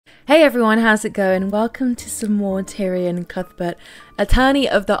Hey everyone, how's it going? Welcome to some more Tyrion Cuthbert, Attorney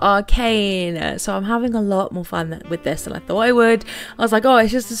of the Arcane. So I'm having a lot more fun with this than I thought I would. I was like, oh,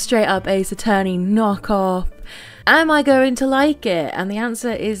 it's just a straight up Ace Attorney knockoff. Am I going to like it? And the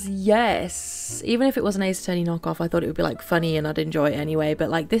answer is yes. Even if it was an Ace Attorney knockoff, I thought it would be like funny and I'd enjoy it anyway. But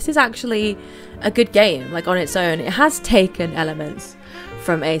like, this is actually a good game, like on its own. It has taken elements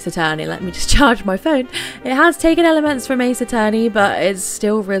from Ace Attorney. Let me just charge my phone. It has taken elements from Ace Attorney, but it's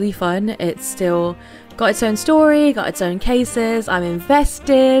still really fun. It's still got its own story, got its own cases. I'm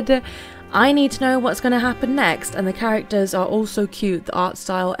invested. I need to know what's going to happen next, and the characters are all so cute. The art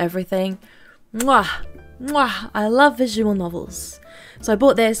style, everything. Mwah! Mwah! I love visual novels. So I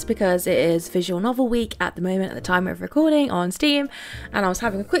bought this because it is Visual Novel Week at the moment, at the time of recording, on Steam, and I was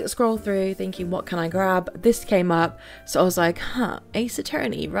having a quick scroll through thinking, what can I grab? This came up, so I was like, Ace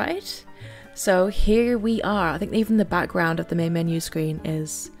Attorney, right? So here we are. I think even the background of the main menu screen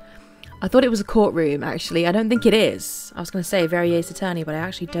is... I thought it was a courtroom, actually. I don't think it is. I was going to say very Ace Attorney, but I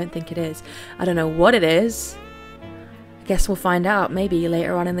actually don't think it is. I don't know what it is. I guess we'll find out maybe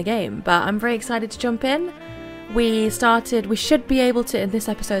later on in the game, but I'm very excited to jump in. We should be able to, in this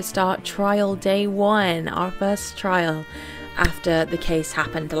episode, start trial day 1, our first trial after the case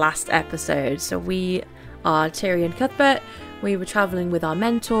happened last episode. So we are Tyrion Cuthbert. We were traveling with our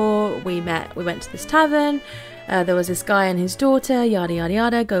mentor. We went to this tavern. There was this guy and his daughter, yada yada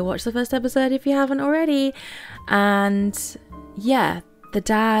yada. Go watch the first episode if you haven't already. And yeah, the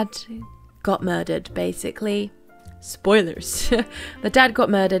dad got murdered, basically. Spoilers. The dad got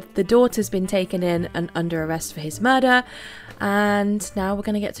murdered, the daughter's been taken in and under arrest for his murder, and now we're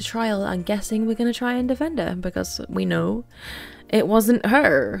going to get to trial. I'm guessing we're going to try and defend her because we know it wasn't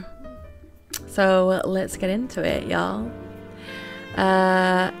her. So let's get into it, y'all.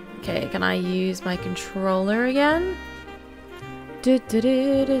 Okay, can I use my controller again?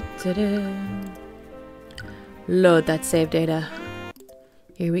 Load that save data.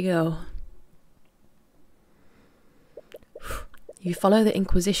 Here we go. You follow the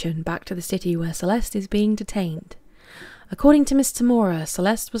Inquisition back to the city where Celeste is being detained. According to Miss Tamora,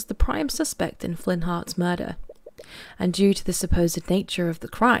 Celeste was the prime suspect in Flintheart's murder, and due to the supposed nature of the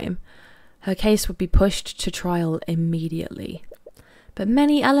crime, her case would be pushed to trial immediately. But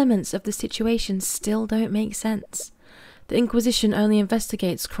many elements of the situation still don't make sense. The Inquisition only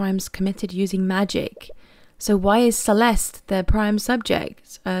investigates crimes committed using magic, so why is Celeste their prime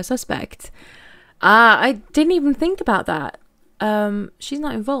suspect? I didn't even think about that. She's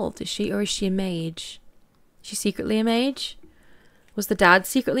not involved, is she? Or is she a mage? Is she secretly a mage? Was the dad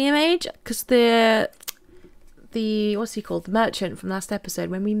secretly a mage? Because the what's he called? The merchant from last episode,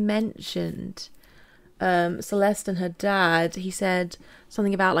 when we mentioned Celeste and her dad, he said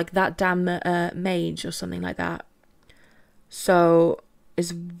something about like that damn mage or something like that. So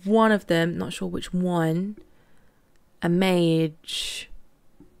is one of them, not sure which one, a mage?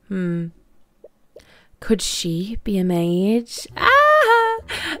 Could she be a mage?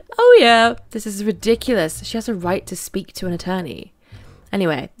 Oh yeah, this is ridiculous. She has a right to speak to an attorney.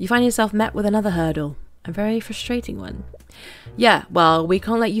 Anyway, you find yourself met with another hurdle. A very frustrating one. Yeah, well, we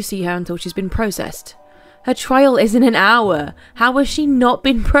can't let you see her until she's been processed. Her trial is in an hour. How has she not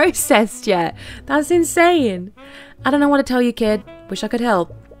been processed yet? That's insane. I don't know what to tell you, kid. Wish I could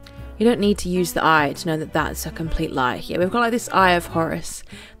help. You don't need to use the eye to know that that's a complete lie. Yeah, we've got like this eye of Horus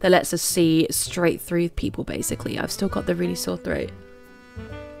that lets us see straight through people, basically. I've still got the really sore throat.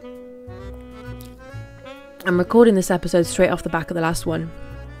 I'm recording this episode straight off the back of the last one,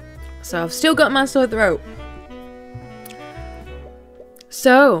 so I've still got my sore throat.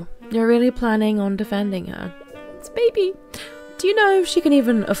 So, you're really planning on defending her? It's baby. Do you know if she can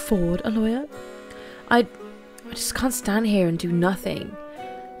even afford a lawyer? I just can't stand here and do nothing.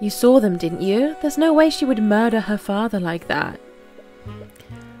 You saw them, didn't you? There's no way she would murder her father like that.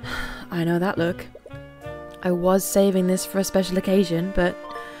 I know that look. I was saving this for a special occasion, but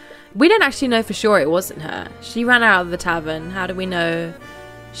we don't actually know for sure it wasn't her. She ran out of the tavern. How do we know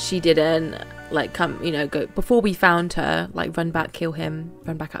she didn't, like, go before we found her, like, run back, kill him,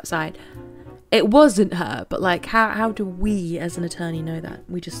 run back outside? It wasn't her, but like, how do we as an attorney know that?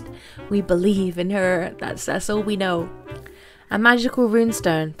 We believe in her. That's all we know. A magical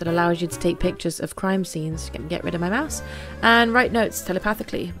runestone that allows you to take pictures of crime scenes. Get rid of my mouse. And write notes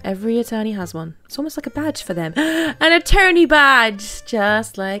telepathically. Every attorney has one. It's almost like a badge for them. An attorney badge!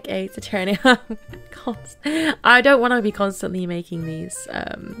 Just like Ace Attorney. I don't want to be constantly making these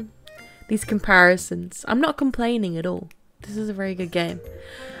comparisons. I'm not complaining at all. This is a very good game.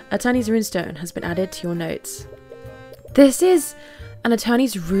 Attorney's runestone has been added to your notes. This is an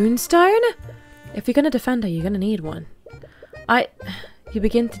attorney's runestone? If you're going to defend her, you're going to need one. You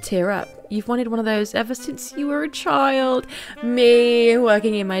begin to tear up. You've wanted one of those ever since you were a child. Me,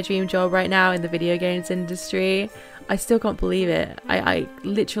 working in my dream job right now in the video games industry. I still can't believe it. I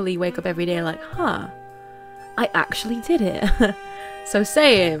literally wake up every day like, huh, I actually did it. So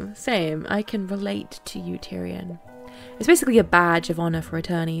same. I can relate to you, Tyrion. It's basically a badge of honor for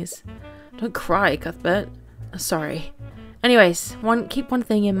attorneys. Don't cry, Cuthbert. Sorry. Anyways, keep one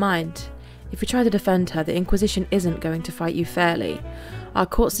thing in mind. If you try to defend her, the Inquisition isn't going to fight you fairly. Our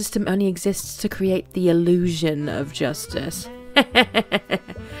court system only exists to create the illusion of justice.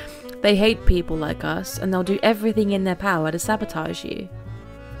 They hate people like us, and they'll do everything in their power to sabotage you.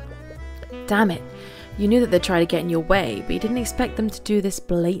 Damn it. You knew that they'd try to get in your way, but you didn't expect them to do this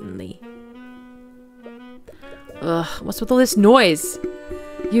blatantly. Ugh, what's with all this noise?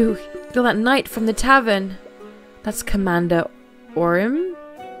 You're that knight from the tavern. That's Commander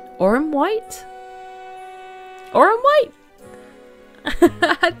White?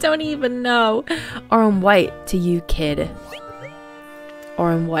 I don't even know. Orem White to you, kid.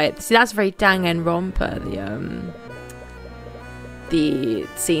 Orem White. See, that's very Danganronpa, the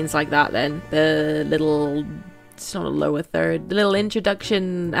scenes like that then. The little, it's not a lower third, the little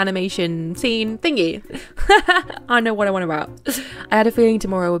introduction animation scene thingy. I know what I want about. I had a feeling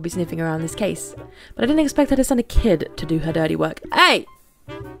tomorrow would be sniffing around this case, but I didn't expect her to send a kid to do her dirty work. Hey!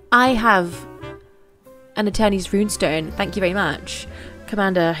 I have an attorney's runestone, thank you very much.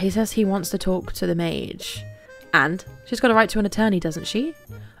 Commander, he says he wants to talk to the mage. And? She's got a right to an attorney, doesn't she?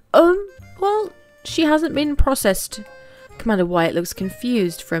 Well, she hasn't been processed. Commander White looks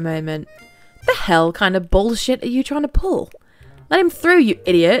confused for a moment. The hell kind of bullshit are you trying to pull? Let him through, you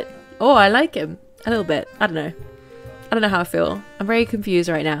idiot. Oh, I like him. A little bit. I don't know. I don't know how I feel. I'm very confused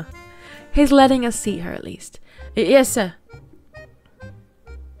right now. He's letting us see her at least. Yes, sir.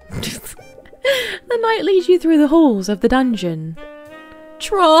 The knight leads you through the halls of the dungeon.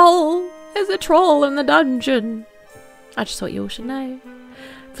 Troll! There's a troll in the dungeon. I just thought you all should know.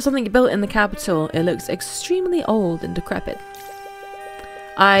 For something built in the capital, it looks extremely old and decrepit.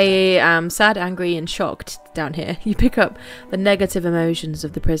 I am sad, angry, and shocked down here. You pick up the negative emotions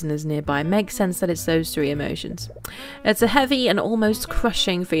of the prisoners nearby. Makes sense that it's those three emotions. It's a heavy and almost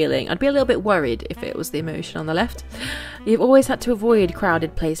crushing feeling. I'd be a little bit worried if it was the emotion on the left. You've always had to avoid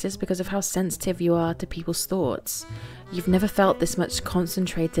crowded places because of how sensitive you are to people's thoughts. You've never felt this much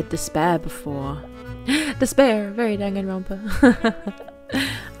concentrated despair before. Despair, very Danganronpa.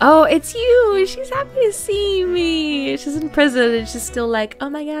 Oh, it's you! She's happy to see me! She's in prison and she's still like, oh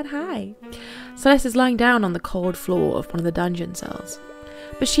my god, hi. Celeste is lying down on the cold floor of one of the dungeon cells.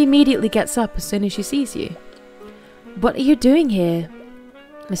 But she immediately gets up as soon as she sees you. What are you doing here?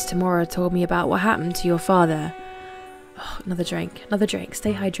 Miss Tamora told me about what happened to your father. Oh, another drink. Another drink.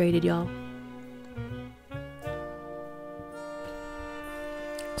 Stay hydrated, y'all.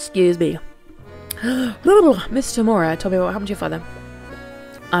 Excuse me. Miss Tamora told me what happened to your father.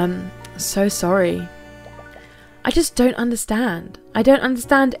 I'm so sorry. I just don't understand. I don't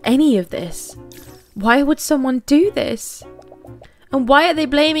understand any of this. Why would someone do this? And why are they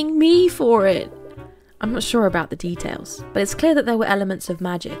blaming me for it? I'm not sure about the details, but it's clear that there were elements of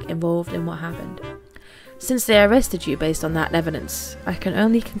magic involved in what happened. Since they arrested you based on that evidence, I can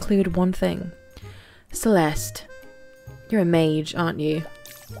only conclude one thing. Celeste, you're a mage, aren't you?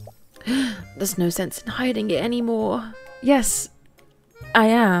 There's no sense in hiding it anymore. Yes, I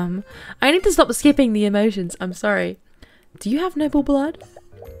am. I need to stop skipping the emotions. I'm sorry. Do you have noble blood?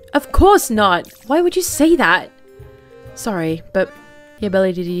 Of course not. Why would you say that? Sorry, but the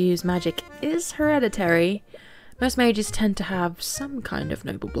ability to use magic is hereditary. Most mages tend to have some kind of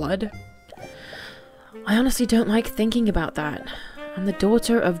noble blood. I honestly don't like thinking about that. I'm the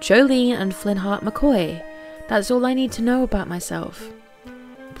daughter of Jolene and Flintheart McCoy. That's all I need to know about myself.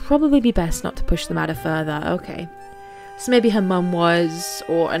 Probably be best not to push the matter further. Okay. So maybe her mum was,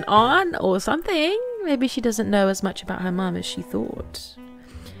 or an aunt, or something. Maybe she doesn't know as much about her mum as she thought.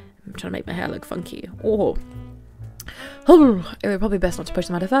 I'm trying to make my hair look funky. Oh. It would probably be best not to push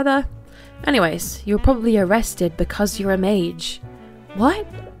the matter further. Anyways, you were probably arrested because you're a mage. What?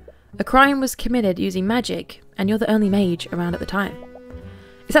 A crime was committed using magic, and you're the only mage around at the time.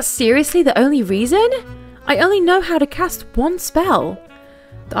 Is that seriously the only reason? I only know how to cast one spell.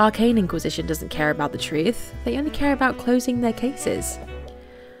 The Arcane Inquisition doesn't care about the truth. They only care about closing their cases.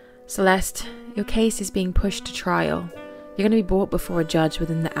 Celeste, your case is being pushed to trial. You're going to be brought before a judge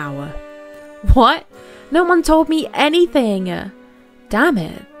within the hour. What? No one told me anything. Damn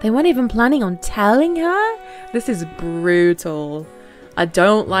it. They weren't even planning on telling her? This is brutal. I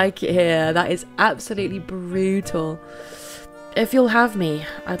don't like it here. That is absolutely brutal. If you'll have me,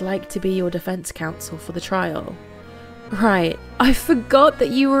 I'd like to be your defense counsel for the trial. Right, I forgot that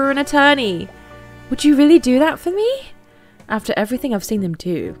you were an attorney. Would you really do that for me? After everything I've seen them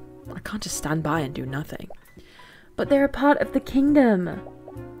do, I can't just stand by and do nothing. But they're a part of the kingdom.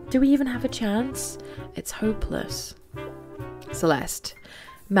 Do we even have a chance? It's hopeless. Celeste,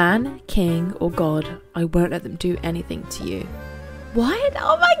 man, king, or god, I won't let them do anything to you. What?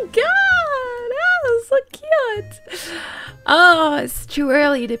 Oh my god! Oh, so cute! Oh, it's too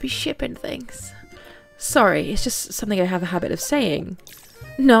early to be shipping things. Sorry, it's just something I have a habit of saying.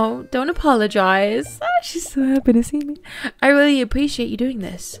 No, don't apologize. Oh, she's so happy to see me. I really appreciate you doing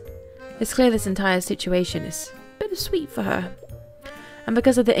this. It's clear this entire situation is bittersweet for her. And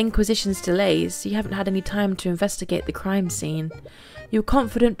because of the Inquisition's delays, you haven't had any time to investigate the crime scene. You were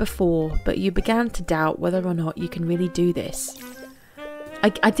confident before, but you began to doubt whether or not you can really do this.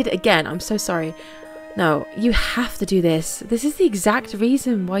 I did it again, I'm so sorry. No, you have to do this. This is the exact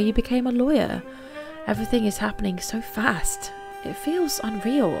reason why you became a lawyer. Everything is happening so fast. It feels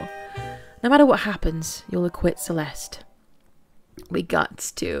unreal. No matter what happens, you'll acquit Celeste. We gotta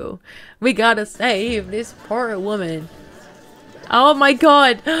save this poor woman. Oh my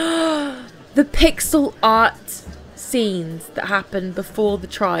god. The pixel art scenes that happen before the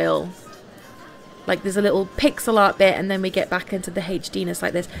trial. Like there's a little pixel art bit and then we get back into the HDness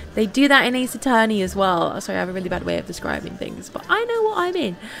like this. They do that in Ace Attorney as well. Sorry, I have a really bad way of describing things, but I know what I'm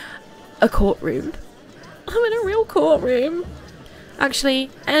in. A courtroom. I'm in a real courtroom. Actually,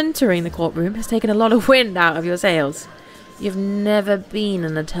 entering the courtroom has taken a lot of wind out of your sails. You've never been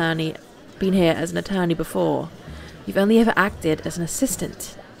here as an attorney before. You've only ever acted as an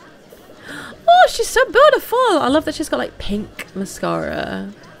assistant. Oh, she's so beautiful. I love that she's got like pink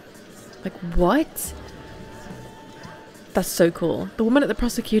mascara. Like, what? That's so cool. The woman at the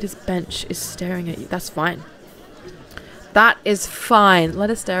prosecutor's bench is staring at you. That's fine. That is fine.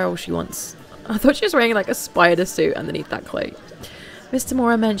 Let her stare all she wants. I thought she was wearing like a spider suit underneath that cloak. Mr.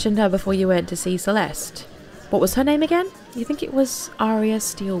 Mora mentioned her before you went to see Celeste. What was her name again? You think it was Arya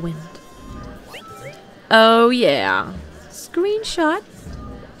Steelwind? Oh yeah. Screenshot.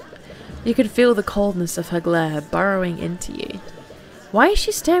 You could feel the coldness of her glare burrowing into you. Why is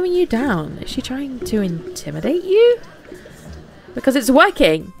she staring you down? Is she trying to intimidate you? Because it's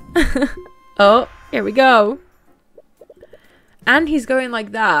working. Oh, here we go. And he's going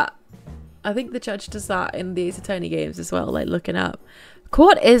like that. I think the judge does that in the Ace Attorney games as well, like looking up.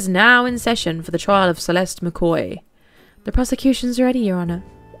 Court is now in session for the trial of Celeste McCoy. The prosecution's ready, Your Honor.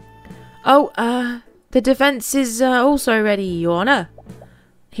 Oh, the defense is also ready, Your Honor.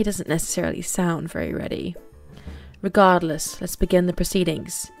 He doesn't necessarily sound very ready. Regardless, let's begin the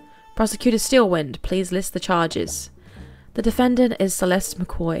proceedings. Prosecutor Steelwind, please list the charges. The defendant is Celeste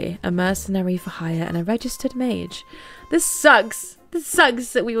McCoy, a mercenary for hire and a registered mage. This sucks. This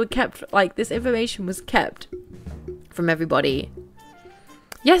sucks that we were kept, like, this information was kept from everybody.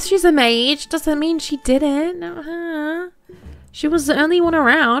 Yes, she's a mage. Doesn't mean she did it. She was the only one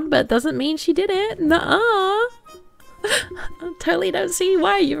around, but doesn't mean she did it. Nuh-uh. I totally don't see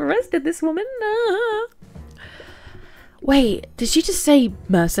why you've arrested this woman. Wait, did she just say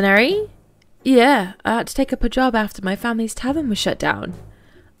mercenary? Yeah, I had to take up a job after my family's tavern was shut down.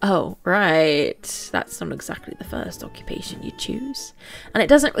 Oh, right. That's not exactly the first occupation you choose. And it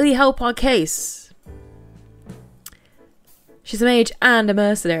doesn't really help our case. She's a mage and a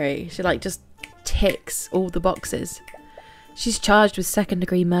mercenary. She, like, just ticks all the boxes. She's charged with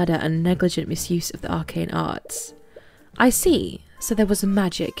second-degree murder and negligent misuse of the arcane arts. I see. So there was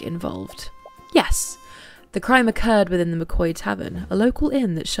magic involved. Yes. The crime occurred within the McCoy Tavern, a local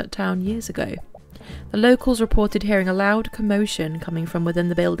inn that shut down years ago. The locals reported hearing a loud commotion coming from within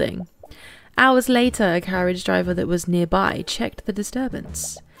the building. Hours later, a carriage driver that was nearby checked the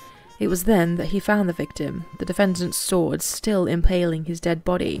disturbance. It was then that he found the victim, the defendant's sword still impaling his dead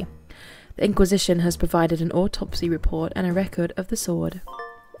body. The Inquisition has provided an autopsy report and a record of the sword.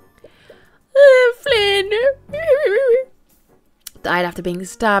 Flynn! Died after being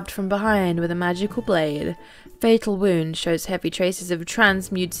stabbed from behind with a magical blade. Fatal wound shows heavy traces of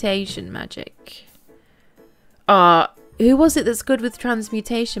transmutation magic. Who was it that's good with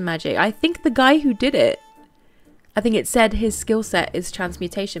transmutation magic? I think the guy who did it. I think it said his skill set is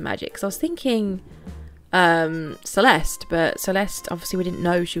transmutation magic. So I was thinking Celeste, but Celeste, obviously we didn't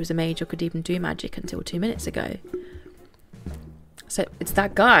know she was a mage or could even do magic until 2 minutes ago. So it's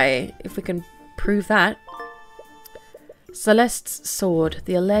that guy, if we can prove that. Celeste's sword,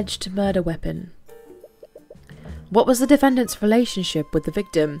 the alleged murder weapon. What was the defendant's relationship with the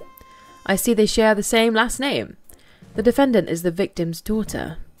victim? I see they share the same last name. The defendant is the victim's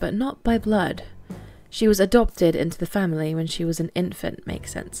daughter, but not by blood. She was adopted into the family when she was an infant,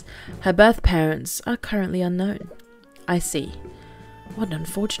 makes sense. Her birth parents are currently unknown. I see. What an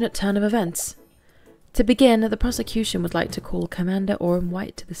unfortunate turn of events. To begin, the prosecution would like to call Commander Orm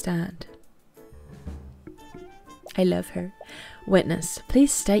White to the stand. I love her. Witness,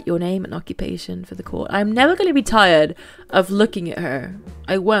 please state your name and occupation for the court. I'm never going to be tired of looking at her.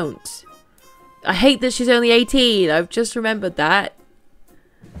 I won't. I hate that she's only 18. I've just remembered that.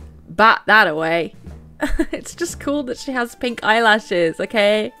 Bat that away. It's just cool that she has pink eyelashes,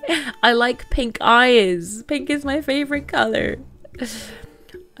 okay? I like pink eyes. Pink is my favorite color.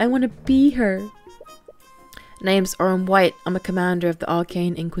 I want to be her. Name's Orm White. I'm a commander of the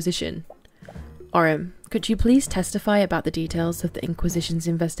Arcane Inquisition. Orm, could you please testify about the details of the Inquisition's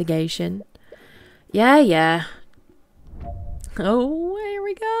investigation? Yeah. Oh, here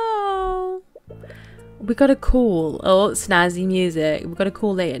we go. We got a call. Oh, snazzy music. We got a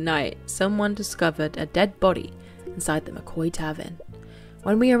call late at night. Someone discovered a dead body inside the McCoy Tavern.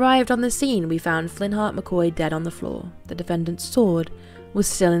 When we arrived on the scene, we found Flintheart McCoy dead on the floor. The defendant's sword was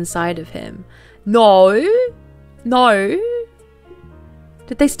still inside of him. No. Did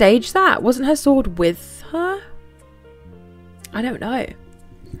they stage that? Wasn't her sword with her? I don't know.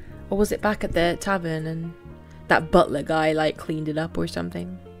 Or was it back at the tavern and that butler guy like cleaned it up or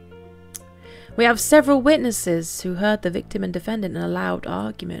something? We have several witnesses who heard the victim and defendant in a loud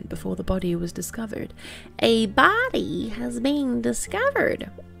argument before the body was discovered. A body has been discovered.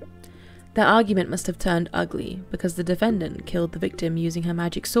 The argument must have turned ugly because the defendant killed the victim using her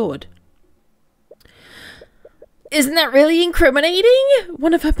magic sword. Isn't that really incriminating?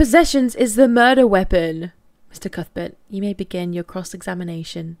 One of her possessions is the murder weapon. Mr. Cuthbert, you may begin your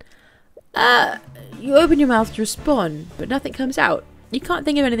cross-examination. You open your mouth to respond, but nothing comes out. You can't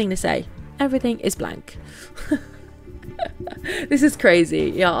think of anything to say. Everything is blank. This is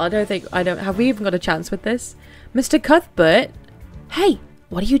crazy. Yeah, have we even got a chance with this? Mr. Cuthbert? Hey,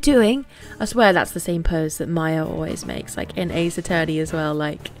 what are you doing? I swear that's the same pose that Maya always makes, like in Ace Attorney as well.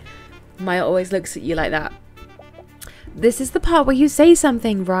 Like, Maya always looks at you like that. This is the part where you say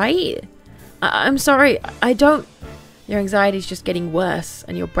something, right? I'm sorry, I don't... Your anxiety's just getting worse,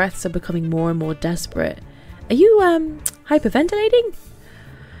 and your breaths are becoming more and more desperate. Are you, hyperventilating?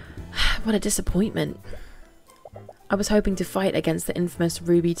 What a disappointment. I was hoping to fight against the infamous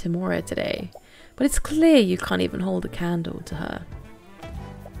Ruby Tamora today, but it's clear you can't even hold a candle to her.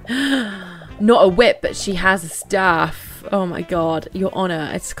 Not a whip, but she has a staff. Oh my god, Your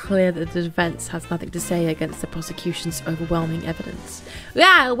Honor, it's clear that the defense has nothing to say against the prosecution's overwhelming evidence.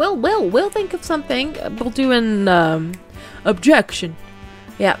 Yeah, we'll think of something. We'll do an, objection.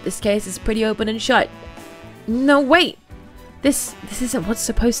 Yeah, this case is pretty open and shut. No, wait! This isn't what's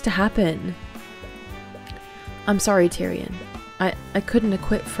supposed to happen. I'm sorry, Tyrion. I couldn't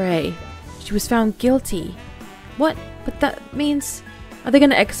acquit Frey. She was found guilty. What? But that means... Are they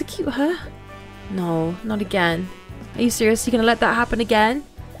going to execute her? No, not again. Are you seriously going to let that happen again?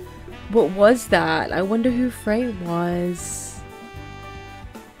 What was that? I wonder who Frey was.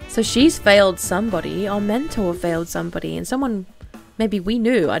 So she's failed somebody. Our mentor failed somebody. And someone maybe we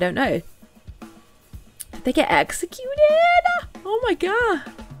knew. I don't know. Did they get executed? Oh my god.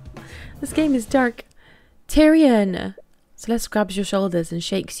 This game is dark. Tyrion. Celeste grabs your shoulders and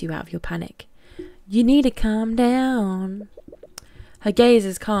shakes you out of your panic. You need to calm down. Her gaze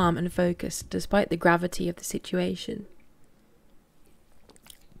is calm and focused, despite the gravity of the situation.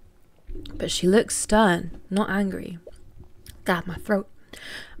 But she looks stern, not angry. God, my throat.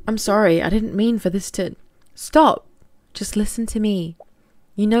 I'm sorry, I didn't mean for this to... Stop! Just listen to me.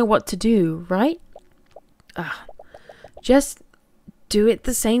 You know what to do, right? Just do it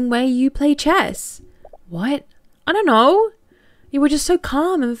the same way you play chess. What? I don't know. You were just so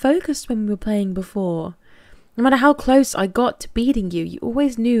calm and focused when we were playing before. No matter how close I got to beating you, you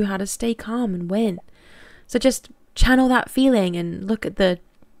always knew how to stay calm and win. So just channel that feeling and look at the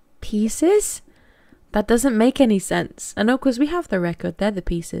pieces. That doesn't make any sense. I know, because we have the record, they're the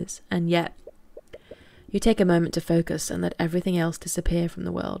pieces. And yet, you take a moment to focus and let everything else disappear from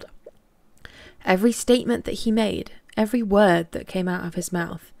the world. Every statement that he made, every word that came out of his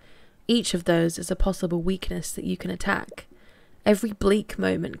mouth, each of those is a possible weakness that you can attack. Every bleak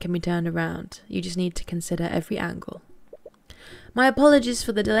moment can be turned around. You just need to consider every angle. My apologies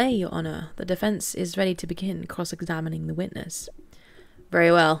for the delay, Your Honor. The defense is ready to begin cross-examining the witness.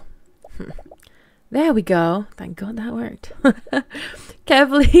 Very well. There we go. Thank God that worked.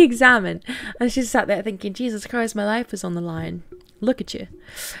 Carefully examine. And she sat there thinking, Jesus Christ, my life is on the line. Look at you.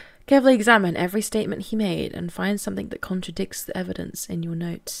 Carefully examine every statement he made and find something that contradicts the evidence in your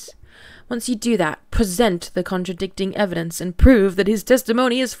notes. Once you do that, present the contradicting evidence and prove that his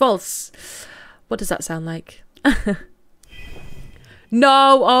testimony is false. What does that sound like?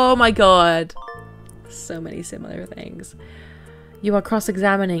 No! Oh my god. So many similar things. You are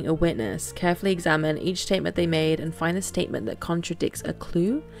cross-examining a witness. Carefully examine each statement they made and find the statement that contradicts a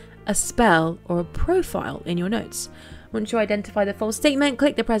clue, a spell, or a profile in your notes. Once you identify the false statement,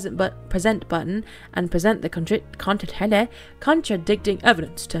 click the present button and present the contradicting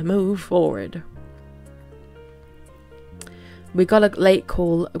evidence to move forward. We got a late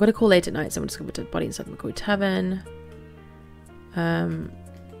call. I've got a call late at night. Someone discovered a body inside the McCoy Tavern.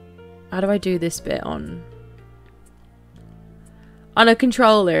 How do I do this bit on a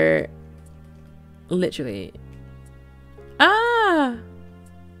controller? Literally.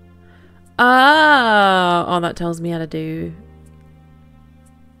 Oh, that tells me how to do.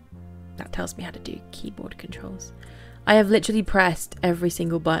 That tells me how to do keyboard controls. I have literally pressed every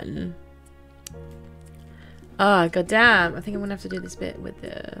single button. Oh, goddamn! I think I'm gonna have to do this bit with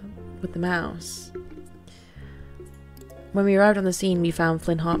the mouse. When we arrived on the scene, we found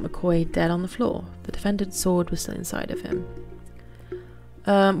Flynn Hart McCoy dead on the floor. The defendant's sword was still inside of him.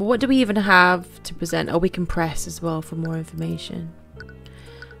 What do we even have to present? Oh, we can press as well for more information.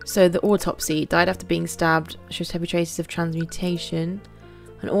 So the autopsy, died after being stabbed, shows heavy traces of transmutation.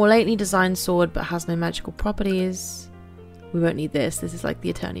 An ornately designed sword but has no magical properties. We won't need this. This is like the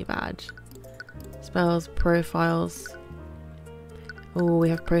attorney badge. Spells, profiles. Oh, we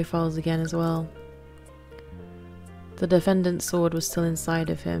have profiles again as well. The defendant's sword was still inside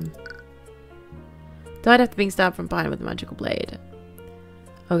of him. Died after being stabbed from behind with a magical blade.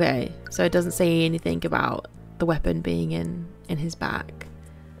 Okay, so it doesn't say anything about the weapon being in his back.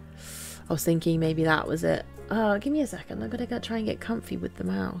 I was thinking maybe that was it. Oh, give me a second. I'm gonna try and get comfy with the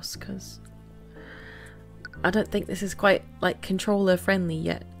mouse because I don't think this is quite like controller friendly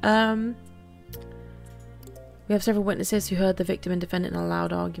yet. We have several witnesses who heard the victim and defendant in a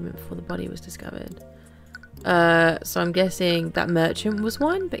loud argument before the body was discovered. So I'm guessing that merchant was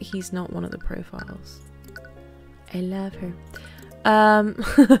one, but he's not one of the profiles. I love her.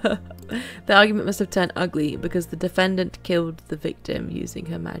 The argument must have turned ugly because the defendant killed the victim using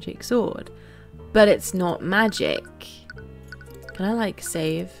her magic sword. But it's not magic. Can I like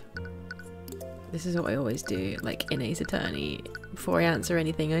save? This is what I always do, like in Ace Attorney. Before I answer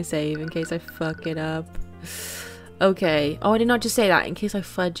anything, I save in case I fuck it up. Okay. Oh, I did not just say that in case I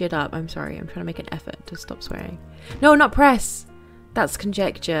fudge it up. I'm sorry. I'm trying to make an effort to stop swearing. No, not press. That's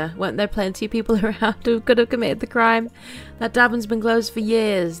conjecture. Weren't there plenty of people around who could have committed the crime? That tavern's been closed for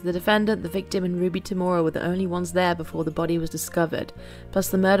years. The defendant, the victim, and Ruby Tamura were the only ones there before the body was discovered. Plus,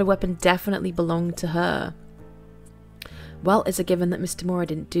 the murder weapon definitely belonged to her. Well, it's a given that Miss Tamura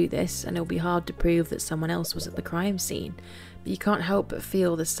didn't do this, and it'll be hard to prove that someone else was at the crime scene. But you can't help but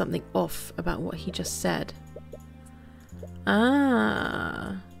feel there's something off about what he just said.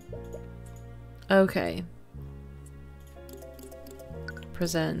 Ah. Okay.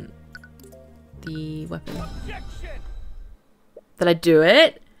 Present the weapon. Did I do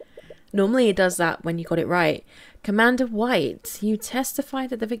it? Normally it does that when you got it right. Commander White, you testified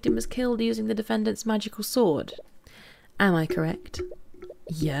that the victim was killed using the defendant's magical sword. Am I correct?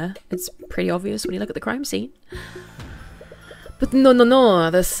 Yeah, it's pretty obvious when you look at the crime scene. But no,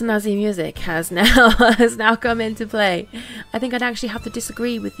 the snazzy music has now come into play. I think I'd actually have to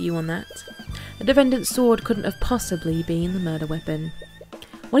disagree with you on that. The defendant's sword couldn't have possibly been the murder weapon.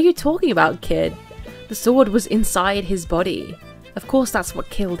 What are you talking about, kid? The sword was inside his body. Of course that's what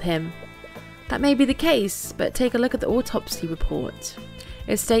killed him. That may be the case, but take a look at the autopsy report.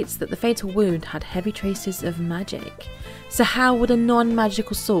 It states that the fatal wound had heavy traces of magic. So how would a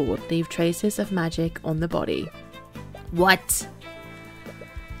non-magical sword leave traces of magic on the body? What?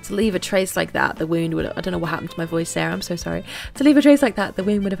 To leave a trace like that, the wound would... I don't know what happened to my voice there, I'm so sorry. To leave a trace like that, the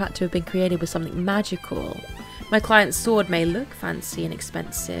wound would have had to have been created with something magical. My client's sword may look fancy and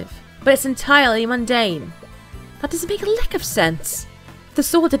expensive, but it's entirely mundane. That doesn't make a lick of sense. If the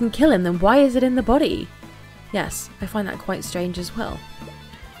sword didn't kill him, then why is it in the body? Yes, I find that quite strange as well.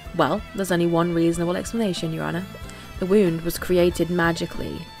 Well, there's only one reasonable explanation, Your Honour. The wound was created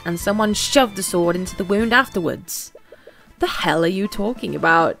magically, and someone shoved the sword into the wound afterwards. The hell are you talking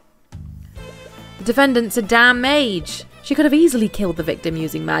about? The defendant's a damn mage. She could have easily killed the victim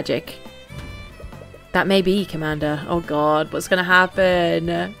using magic. That may be, Commander. Oh god, what's gonna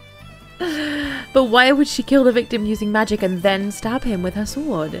happen? But why would she kill the victim using magic and then stab him with her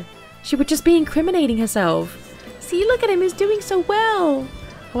sword? She would just be incriminating herself. See, look at him, he's doing so well.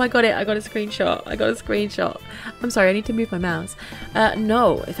 Oh, I got it. I got a screenshot. I'm sorry, I need to move my mouse.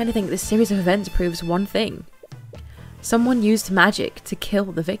 No, if anything, this series of events proves one thing. Someone used magic to kill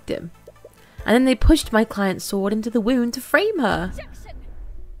the victim. And then they pushed my client's sword into the wound to frame her.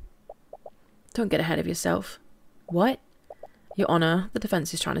 Don't get ahead of yourself. What? Your Honor, the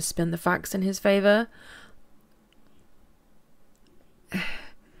defense is trying to spin the facts in his favor.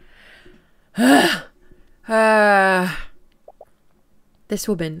 This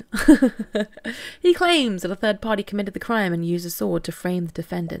woman. He claims that a third party committed the crime and used a sword to frame the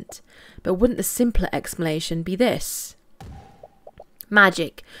defendant. But wouldn't the simpler explanation be this?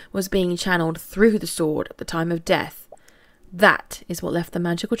 Magic was being channeled through the sword at the time of death. That is what left the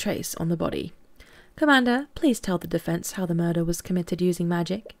magical trace on the body. Commander, please tell the defense how the murder was committed using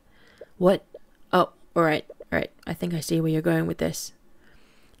magic. What? Oh, alright. I think I see where you're going with this.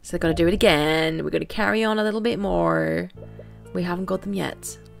 So they've got to do it again. We're going to carry on a little bit more. We haven't got them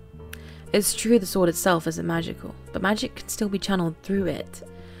yet. It's true the sword itself isn't magical, but magic can still be channeled through it.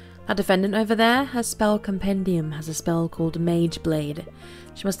 That defendant over there, her spell compendium has a spell called Mage Blade.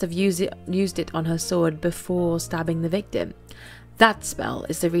 She must have used it on her sword before stabbing the victim. That spell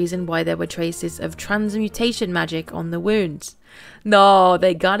is the reason why there were traces of transmutation magic on the wounds. No,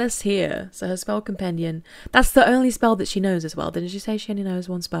 they got us here. So her spell compendium, that's the only spell that she knows as well. Didn't she say she only knows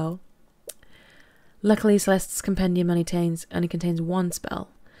one spell? Luckily, Celeste's compendium only contains one spell.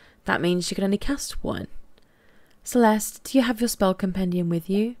 That means she can only cast one. Celeste, do you have your spell compendium with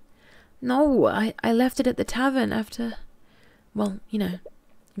you? No, I left it at the tavern after... Well, you know,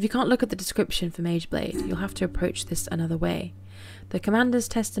 if you can't look at the description for Mage Blade, you'll have to approach this another way. The commander's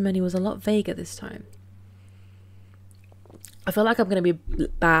testimony was a lot vaguer this time. I feel like I'm going to be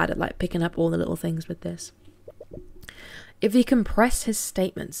bad at like picking up all the little things with this. If you compress his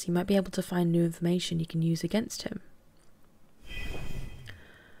statements, you might be able to find new information you can use against him.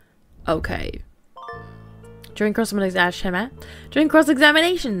 Okay. During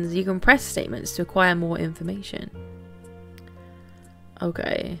cross-examinations, you compress statements to acquire more information.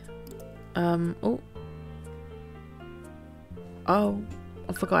 Okay. Oh,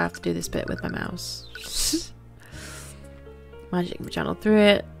 I forgot I have to do this bit with my mouse. Magic can be channeled through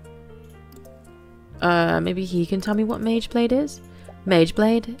it. Maybe he can tell me what Mage Blade is? Mage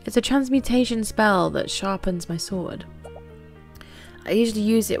Blade? It's a transmutation spell that sharpens my sword. I usually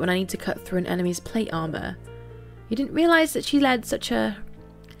use it when I need to cut through an enemy's plate armor. You didn't realize that she led such a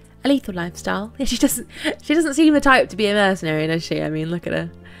lethal lifestyle? Yeah, she doesn't seem the type to be a mercenary, does she? I mean, look at her.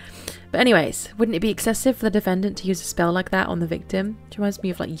 But anyways, wouldn't it be excessive for the defendant to use a spell like that on the victim? It reminds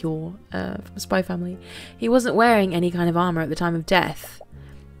me of like Yor from Spy Family. He wasn't wearing any kind of armor at the time of death.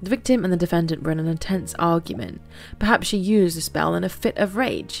 The victim and the defendant were in an intense argument. Perhaps she used the spell in a fit of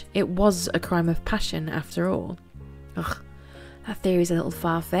rage. It was a crime of passion after all. Ugh, that theory's a little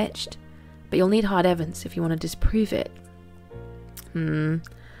far-fetched. But you'll need hard evidence if you want to disprove it.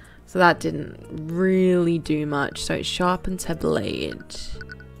 So that didn't really do much. So it sharpens her blade.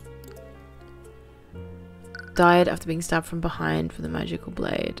 Died after being stabbed from behind with a magical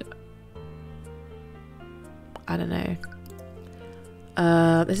blade. I don't know.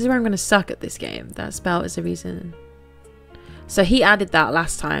 This is where I'm going to suck at this game. That spell is the reason. So he added that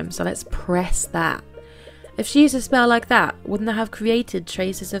last time. So let's press that. If she used a spell like that, wouldn't that have created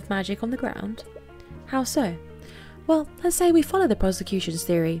traces of magic on the ground? How so? Well, let's say we follow the prosecution's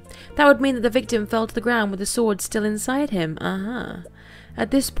theory. That would mean that the victim fell to the ground with the sword still inside him.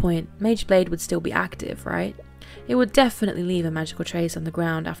 At this point, Mage Blade would still be active, right? It would definitely leave a magical trace on the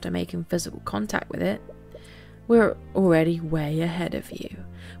ground after making physical contact with it. We're already way ahead of you.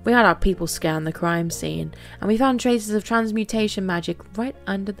 We had our people scan the crime scene, and we found traces of transmutation magic right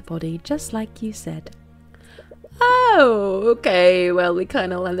under the body, just like you said. Oh, okay, well, we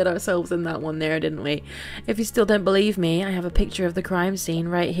kind of landed ourselves in that one there, didn't we? If you still don't believe me, I have a picture of the crime scene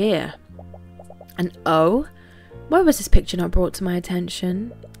right here. And oh, why was this picture not brought to my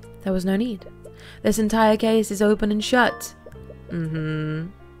attention? There was no need. This entire case is open and shut.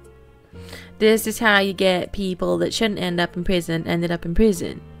 This is how you get people that shouldn't end up in prison ended up in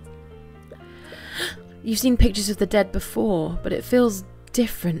prison. You've seen pictures of the dead before, but it feels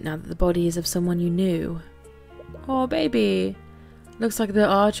different now that the body is of someone you knew. Oh, baby. Looks like there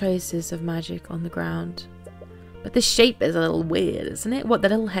are traces of magic on the ground. But this shape is a little weird, isn't it? What, the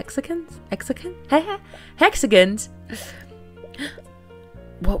little hexagons? Hexagons?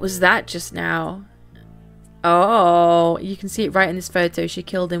 What was that just now? Oh, you can see it right in this photo. She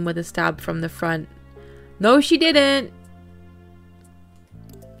killed him with a stab from the front. No, she didn't.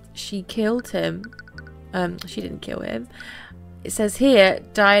 She killed him. She didn't kill him. It says here,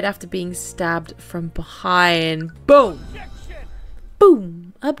 died after being stabbed from behind. Boom! Objection!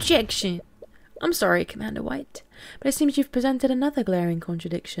 Boom! Objection! I'm sorry, Commander White, but it seems you've presented another glaring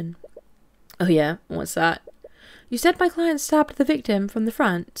contradiction. Oh yeah? What's that? You said my client stabbed the victim from the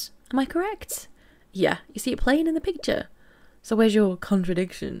front. Am I correct? Yeah, you see it plain in the picture. So where's your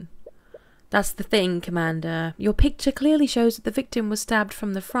contradiction? That's the thing, Commander. Your picture clearly shows that the victim was stabbed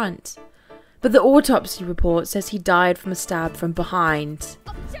from the front. But the autopsy report says he died from a stab from behind.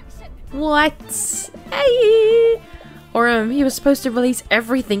 Objection. What? Hey! Or he was supposed to release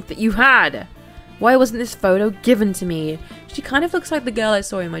everything that you had. Why wasn't this photo given to me? She kind of looks like the girl I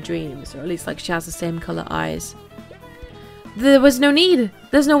saw in my dreams, or at least like she has the same colour eyes. There was no need.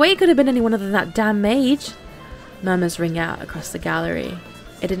 There's no way it could have been anyone other than that damn mage. Murmurs ring out across the gallery.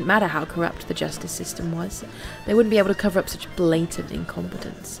 It didn't matter how corrupt the justice system was. They wouldn't be able to cover up such blatant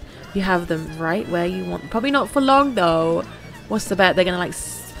incompetence. You have them right where you want them. Probably not for long, though. What's the bet? They're going to, like,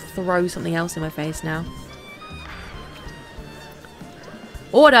 throw something else in my face now.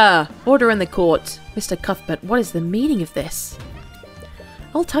 Order! Order in the court. Mr. Cuthbert, what is the meaning of this?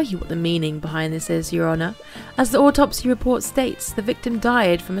 I'll tell you what the meaning behind this is, Your Honour. As the autopsy report states, the victim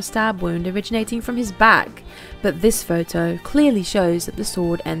died from a stab wound originating from his back. But this photo clearly shows that the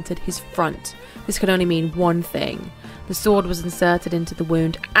sword entered his front. This could only mean one thing. The sword was inserted into the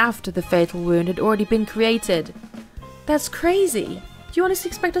wound after the fatal wound had already been created. That's crazy. Do you honestly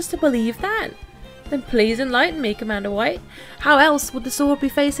expect us to believe that? Then please enlighten me, Commander White. How else would the sword be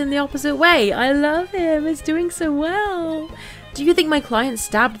facing the opposite way? I love him. He's doing so well. Do you think my client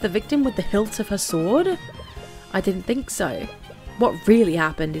stabbed the victim with the hilt of her sword? I didn't think so. What really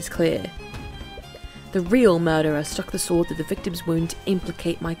happened is clear. The real murderer struck the sword through the victim's wound to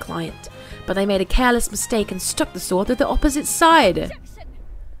implicate my client, but they made a careless mistake and struck the sword through the opposite side. Objection.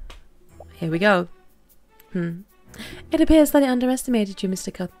 Here we go. It appears that I underestimated you,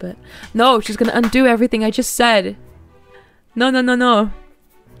 Mr. Cuthbert. No, she's going to undo everything I just said. No, no, no, no.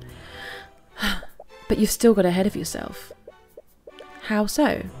 But you've still got ahead of yourself. How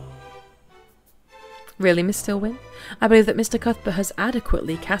so? Really, Miss Stillwyn? I believe that Mr. Cuthbert has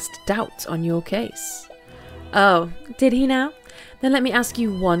adequately cast doubt on your case. Oh, did he now? Then let me ask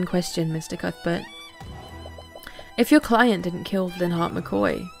you one question, Mr. Cuthbert. If your client didn't kill Linhart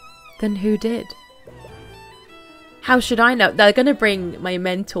McCoy, then who did? How should I know? They're going to bring my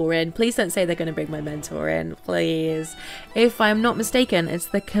mentor in. Please don't say they're going to bring my mentor in, please. If I'm not mistaken, it's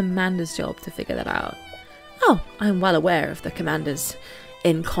the commander's job to figure that out. Oh, I'm well aware of the commander's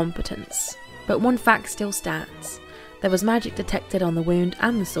incompetence. But one fact still stands. There was magic detected on the wound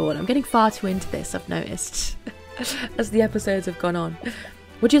and the sword. I'm getting far too into this, I've noticed, as the episodes have gone on.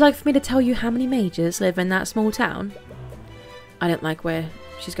 Would you like for me to tell you how many mages live in that small town? I don't like where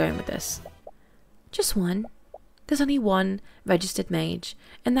she's going with this. Just one. There's only one registered mage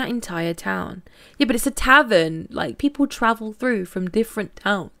in that entire town. Yeah, but it's a tavern. Like, people travel through from different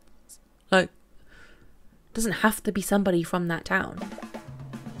towns. Like, doesn't have to be somebody from that town.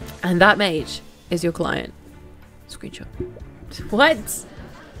 And that mage is your client. Screenshot. What?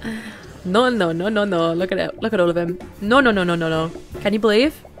 No, no, no, no, no. Look at it. Look at all of them. No, no, no, no, no, no. Can you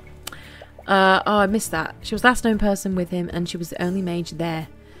believe? Oh, I missed that. She was the last known person with him, and she was the only mage there.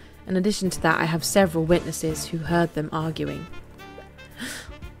 In addition to that, I have several witnesses who heard them arguing.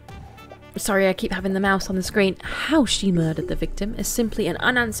 Sorry, I keep having the mouse on the screen. How she murdered the victim is simply an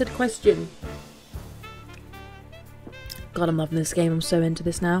unanswered question. God, I'm loving this game. I'm so into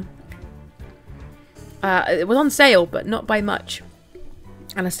this now. It was on sale, but not by much.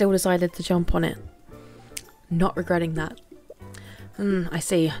 And I still decided to jump on it. Not regretting that. I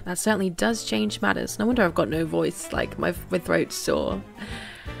see. That certainly does change matters. No wonder I've got no voice. Like, my throat's sore.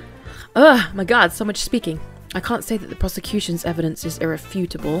 Ugh, my god, so much speaking. I can't say that the prosecution's evidence is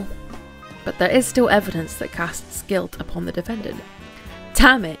irrefutable, but there is still evidence that casts guilt upon the defendant.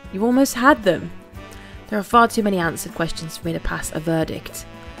 Damn it, you almost had them. There are far too many answered questions for me to pass a verdict.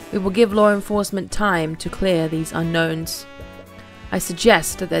 We will give law enforcement time to clear these unknowns. I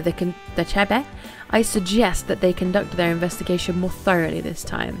suggest that they conduct their investigation more thoroughly this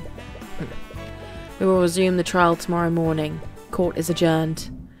time. We will resume the trial tomorrow morning. Court is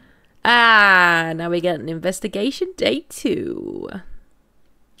adjourned. Ah, now we get an investigation day 2.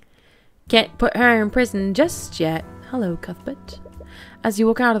 Can't put her in prison just yet. Hello, Cuthbert. As you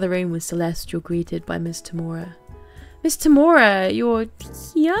walk out of the room with Celeste, you're greeted by Miss Tamora. Miss Tamora, you're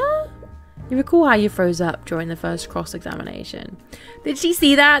here? You recall how you froze up during the first cross-examination. Did she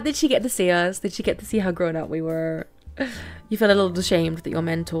see that? Did she get to see us? Did she get to see how grown up we were? You felt a little ashamed that your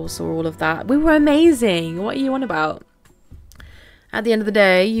mentor saw all of that. We were amazing. What are you on about? At the end of the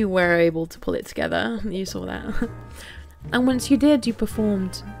day, you were able to pull it together. You saw that. And once you did, you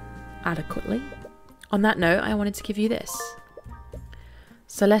performed adequately. On that note, I wanted to give you this.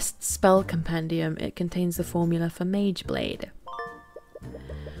 Celeste's Spell Compendium. It contains the formula for Mage Blade.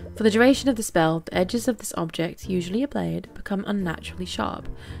 For For the duration of the spell, the edges of this object, usually a blade, become unnaturally sharp,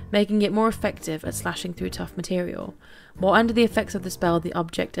 making it more effective at slashing through tough material. While under the effects of the spell, the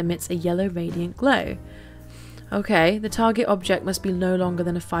object emits a yellow radiant glow. Okay, the target object must be no longer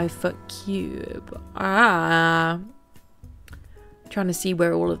than a 5-foot cube. Trying to see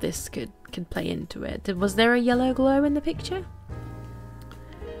where all of this could play into it. Was there a yellow glow in the picture?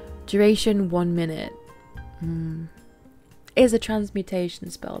 Duration 1 minute. Is a transmutation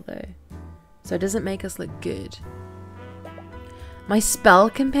spell though, so it doesn't make us look good. My spell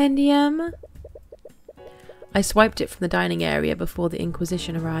compendium? I swiped it from the dining area before the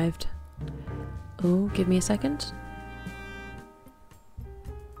Inquisition arrived. Oh, give me a second.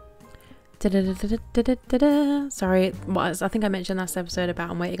 Sorry, I think I mentioned last episode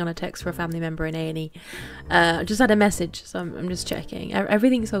about I'm waiting on a text for a family member in A&E. Just had a message, so I'm just checking.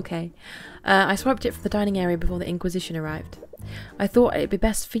 Everything's okay. I swiped it from the dining area before the Inquisition arrived. I thought it'd be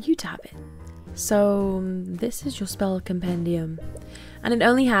best for you to have it. So, this is your spell compendium. And it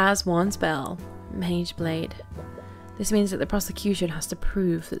only has one spell, Mage Blade. This means that the prosecution has to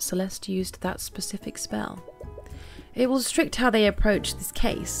prove that Celeste used that specific spell. It will restrict how they approach this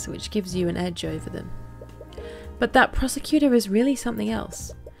case, which gives you an edge over them. But that prosecutor is really something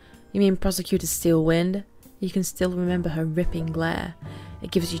else. You mean Prosecutor Steelwind? You can still remember her ripping glare.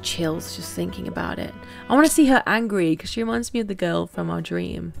 It gives you chills just thinking about it. I want to see her angry because she reminds me of the girl from our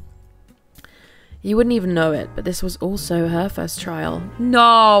dream. You wouldn't even know it, but this was also her first trial.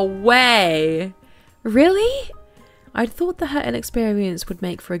 No way! Really? I'd thought that her inexperience would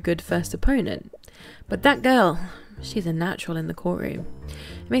make for a good first opponent. But that girl, she's a natural in the courtroom.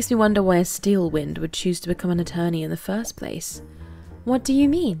 It makes me wonder why a Steelwind would choose to become an attorney in the first place. What do you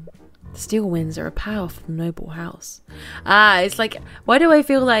mean? The Steelwinds are a powerful, noble house. It's like, why do I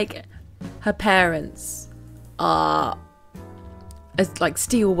feel like her parents are as like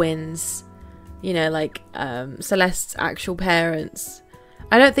Steelwinds? You know, like Celeste's actual parents.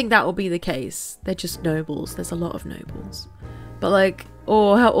 I don't think that will be the case. They're just nobles. There's a lot of nobles. But like,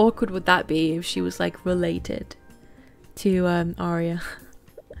 oh, how awkward would that be if she was like related to Arya?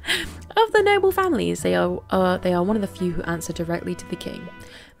 Of the noble families, they are one of the few who answer directly to the king.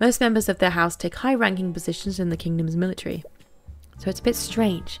 Most members of their house take high-ranking positions in the kingdom's military. So it's a bit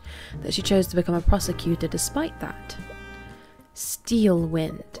strange that she chose to become a prosecutor despite that.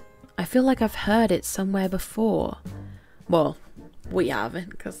 Steelwind. I feel like I've heard it somewhere before. Well, we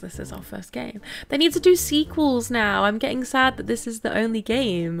haven't, because this is our first game. They need to do sequels now. I'm getting sad that this is the only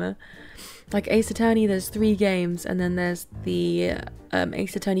game. Like Ace Attorney, there's 3 games, and then there's the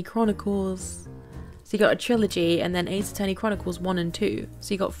Ace Attorney Chronicles. So you got a trilogy, and then Ace Attorney Chronicles 1 and 2.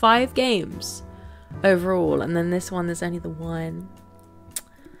 So you got 5 games overall, and then this one, there's only the 1.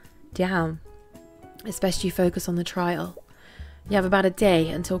 Damn. Especially focus on the trial. You have about a day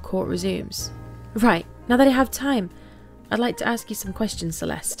until court resumes. Right, now that I have time, I'd like to ask you some questions,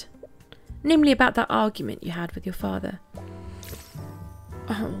 Celeste. Namely about that argument you had with your father.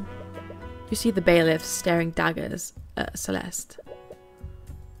 Oh. You see the bailiffs staring daggers at Celeste.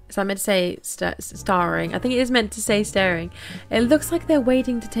 Is that meant to say starring? I think it is meant to say staring. It looks like they're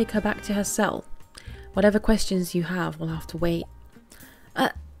waiting to take her back to her cell. Whatever questions you have will have to wait.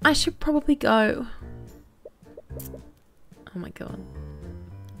 I should probably go. Oh my god.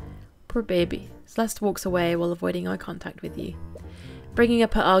 Poor baby. Celeste walks away while avoiding eye contact with you. Bringing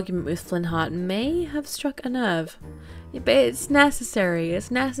up her argument with Flintheart may have struck a nerve. Yeah, but it's necessary.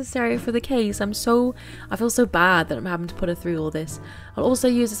 It's necessary for the case. I feel so bad that I'm having to put her through all this. I'll also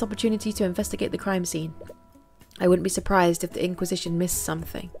use this opportunity to investigate the crime scene. I wouldn't be surprised if the Inquisition missed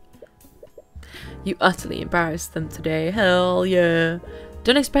something. You utterly embarrassed them today. Hell yeah.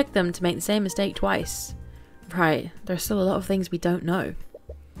 Don't expect them to make the same mistake twice. Right, there are still a lot of things we don't know.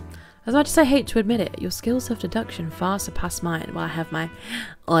 As much as I hate to admit it, your skills of deduction far surpass mine while I have my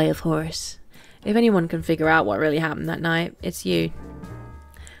eye of horse. If anyone can figure out what really happened that night, it's you.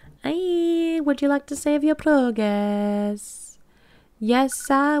 Aye, would you like to save your progress? Yes,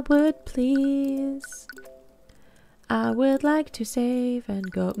 I would, please. I would like to save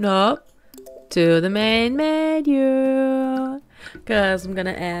and go... No, to the main menu. Because I'm going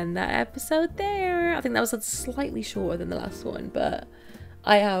to end that episode there. I think that was slightly shorter than the last one, but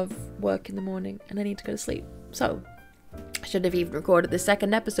I have work in the morning and I need to go to sleep. So, I should have even recorded the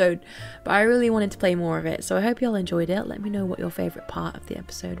second episode, but I really wanted to play more of it. So I hope you all enjoyed it. Let me know what your favourite part of the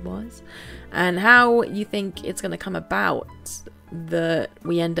episode was and how you think it's going to come about that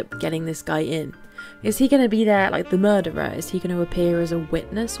we end up getting this guy in. Is he going to be there, like the murderer? Is he going to appear as a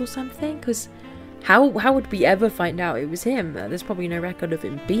witness or something? Because how would we ever find out it was him? There's probably no record of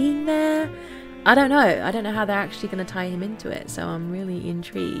him being there. I don't know how they're actually going to tie him into it, so I'm really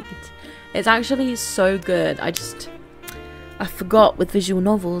intrigued. It's actually so good. I forgot with visual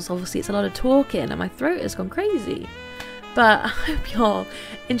novels, obviously it's a lot of talking and my throat has gone crazy. But I hope y'all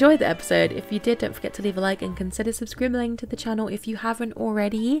enjoyed the episode. If you did, don't forget to leave a like and consider subscribing to the channel if you haven't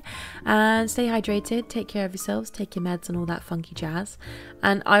already. And stay hydrated, take care of yourselves, take your meds and all that funky jazz.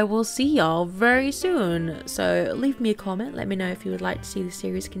 And I will see y'all very soon. So leave me a comment, let me know if you would like to see the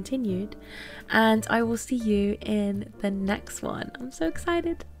series continued. And I will see you in the next one. I'm so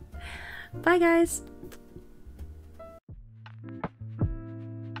excited. Bye guys.